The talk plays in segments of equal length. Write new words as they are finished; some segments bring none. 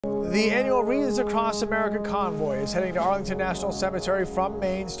The annual Wreaths Across America convoy is heading to Arlington National Cemetery from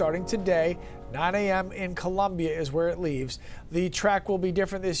Maine starting today. 9 a.m. in Columbia is where it leaves. The track will be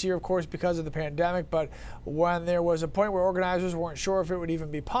different this year, of course, because of the pandemic, but when there was a point where organizers weren't sure if it would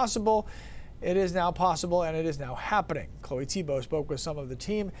even be possible, it is now possible and it is now happening. Chloe Thibault spoke with some of the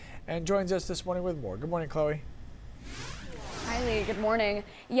team and joins us this morning with more. Good morning, Chloe. Hi, Lee. Good morning.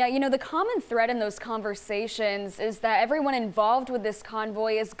 Yeah, you know, the common thread in those conversations is that everyone involved with this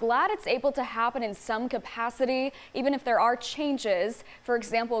convoy is glad it's able to happen in some capacity, even if there are changes. For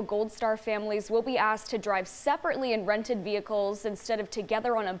example, Gold Star families will be asked to drive separately in rented vehicles instead of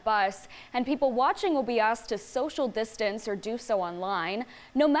together on a bus, and people watching will be asked to social distance or do so online.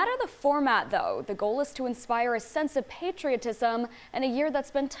 No matter the format, though, the goal is to inspire a sense of patriotism in a year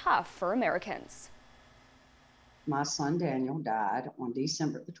that's been tough for Americans. My son Daniel died on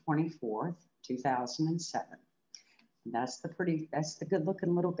December the 24th, 2007. That's the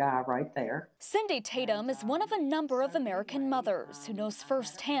good-looking little guy right there. Cindy Tatum is one of a number of American mothers who knows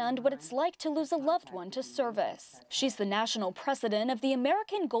firsthand what it's like to lose a loved one to service. She's the national president of the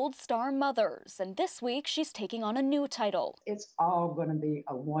American Gold Star Mothers, and this week she's taking on a new title. It's all going to be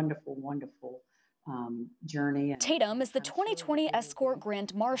a wonderful, wonderful journey. Tatum is the 2020 Escort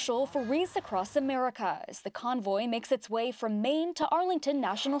Grand Marshal for Wreaths Across America as the convoy makes its way from Maine to Arlington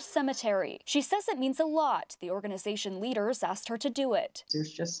National Cemetery. She says it means a lot. The organization leaders asked her to do it.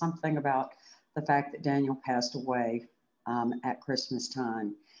 There's just something about the fact that Daniel passed away at Christmas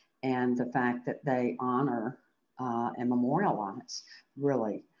time, and the fact that they honor and memorialize,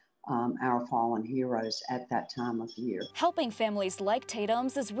 really, our fallen heroes at that time of year. Helping families like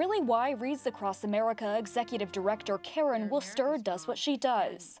Tatum's is really why Wreaths Across America Executive Director Karen Worcester does what she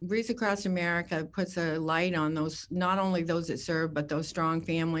does. Wreaths Across America puts a light on those, not only those that serve, but those strong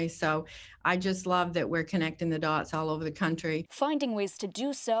families. So I just love that we're connecting the dots all over the country. Finding ways to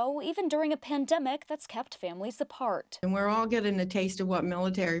do so, even during a pandemic that's kept families apart. And we're all getting a taste of what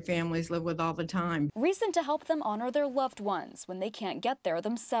military families live with all the time. Reason to help them honor their loved ones when they can't get there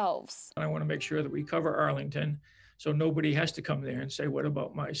themselves. I want to make sure that we cover Arlington so nobody has to come there and say, what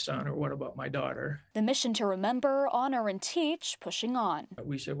about my son or what about my daughter? The mission to remember, honor, and teach pushing on.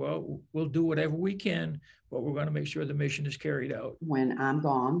 We said, well, we'll do whatever we can, but we're going to make sure the mission is carried out. When I'm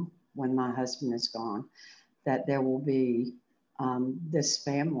gone, when my husband is gone, that there will be this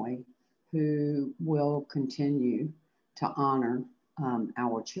family who will continue to honor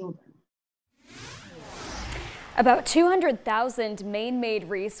our children. About 200,000 Maine-made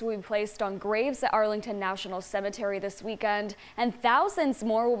wreaths will be placed on graves at Arlington National Cemetery this weekend, and thousands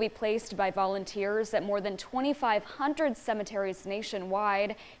more will be placed by volunteers at more than 2,500 cemeteries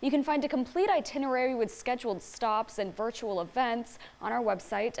nationwide. You can find a complete itinerary with scheduled stops and virtual events on our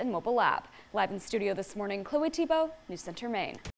website and mobile app. Live in studio this morning, Chloe Thibault, News Center, Maine.